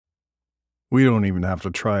We don't even have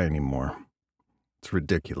to try anymore. It's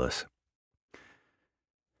ridiculous.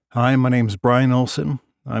 Hi, my name's Brian Olson.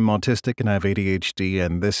 I'm autistic and I have ADHD,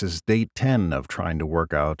 and this is day 10 of trying to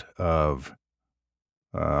work out of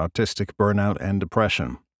autistic burnout and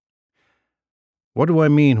depression. What do I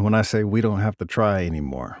mean when I say we don't have to try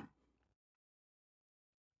anymore?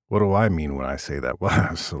 What do I mean when I say that? Well,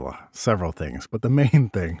 it's several things, but the main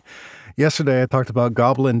thing. Yesterday I talked about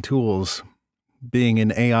Goblin Tools being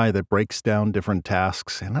an AI that breaks down different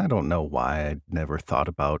tasks, and I don't know why I'd never thought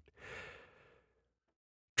about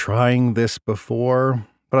trying this before,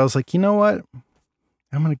 but I was like, you know what?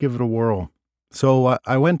 I'm going to give it a whirl. So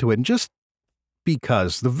I went to it, and just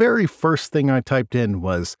because the very first thing I typed in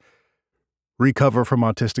was recover from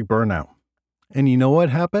autistic burnout. And you know what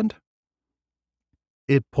happened?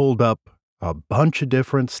 It pulled up a bunch of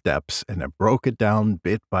different steps and it broke it down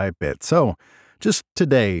bit by bit. So just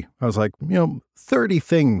today, I was like, 30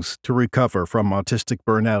 things to recover from autistic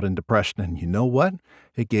burnout and depression. And you know what?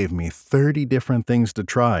 It gave me 30 different things to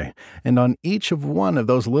try. And on each of one of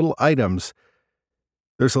those little items,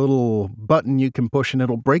 there's a little button you can push and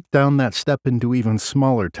it'll break down that step into even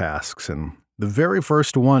smaller tasks. And the very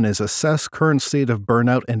first one is assess current state of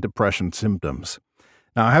burnout and depression symptoms.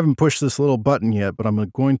 Now, I haven't pushed this little button yet, but I'm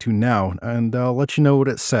going to now, and I'll let you know what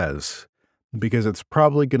it says, because it's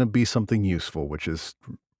probably going to be something useful, which is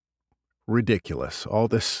ridiculous. All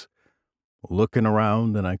this looking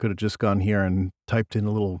around, and I could have just gone here and typed in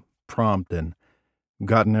a little prompt and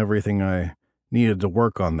gotten everything I needed to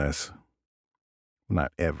work on this.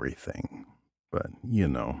 Not everything, but,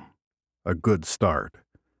 a good start.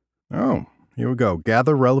 Oh, here we go.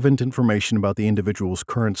 Gather relevant information about the individual's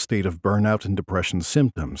current state of burnout and depression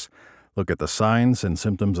symptoms. Look at the signs and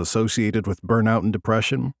symptoms associated with burnout and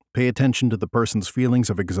depression. Pay attention to the person's feelings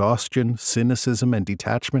of exhaustion, cynicism, and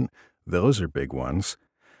detachment. Those are big ones.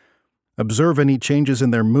 Observe any changes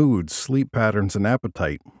in their moods, sleep patterns, and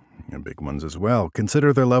appetite. They're big ones as well.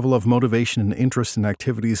 Consider their level of motivation and interest in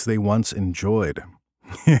activities they once enjoyed.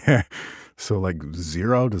 So like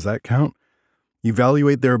 0, does that count?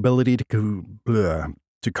 Evaluate their ability to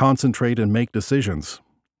concentrate and make decisions.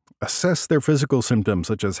 Assess their physical symptoms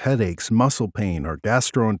such as headaches, muscle pain, or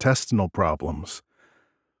gastrointestinal problems.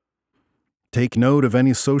 Take note of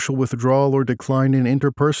any social withdrawal or decline in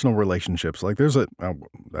interpersonal relationships. Like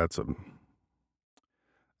that's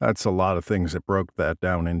a lot of things that broke that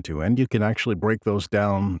down into, and you can actually break those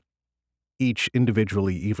down each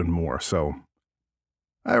individually even more. So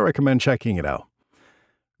I recommend checking it out.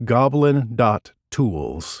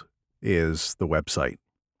 Goblin.tools is the website.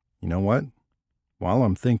 You know what? While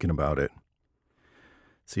I'm thinking about it,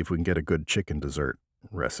 see if we can get a good chicken dessert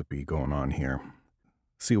recipe going on here.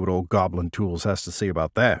 See what old Goblin Tools has to say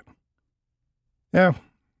about that. Yeah,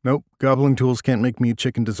 nope, Goblin Tools can't make me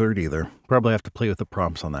chicken dessert either. Probably have to play with the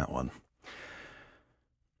prompts on that one.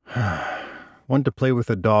 Wanted to play with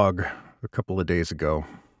a dog a couple of days ago,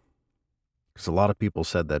 because a lot of people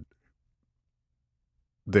said that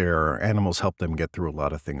their animals help them get through a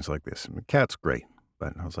lot of things like this. And the cat's great,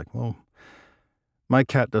 but I was like, well, my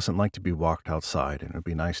cat doesn't like to be walked outside, and it'd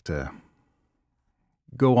be nice to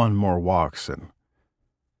go on more walks and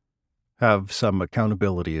have some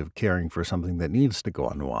accountability of caring for something that needs to go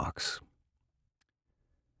on walks.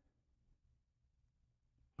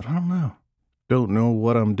 But I don't know. Don't know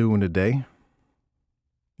what I'm doing today.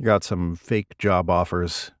 Got some fake job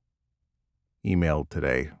offers emailed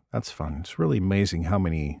today. That's fun. It's really amazing how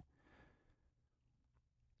many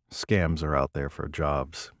scams are out there for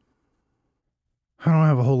jobs. I don't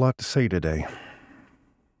have a whole lot to say today.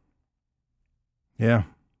 Yeah,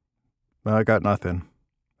 I got nothing.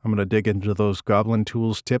 I'm going to dig into those Goblin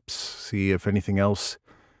Tools tips, see if anything else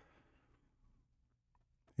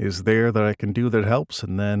is there that I can do that helps,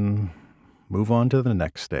 and then move on to the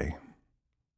next day.